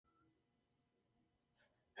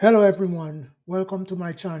Hello everyone, welcome to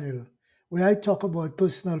my channel where I talk about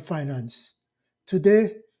personal finance.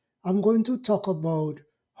 Today, I'm going to talk about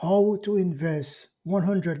how to invest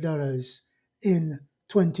 $100 in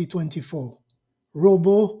 2024.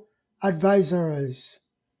 Robo Advisors.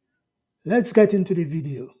 Let's get into the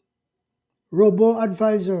video. Robo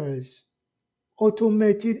Advisors,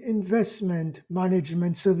 automated investment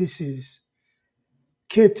management services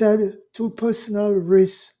catered to personal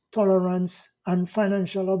risk tolerance and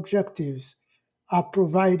financial objectives are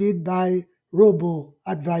provided by Robo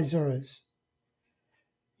Advisors.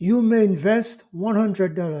 You may invest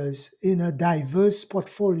 $100 in a diverse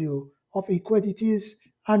portfolio of equities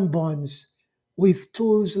and bonds with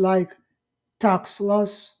tools like tax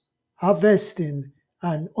loss, harvesting,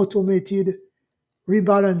 and automated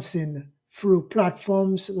rebalancing through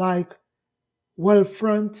platforms like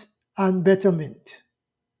Wealthfront and Betterment.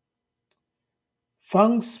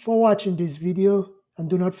 Thanks for watching this video and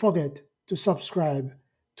do not forget to subscribe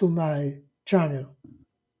to my channel.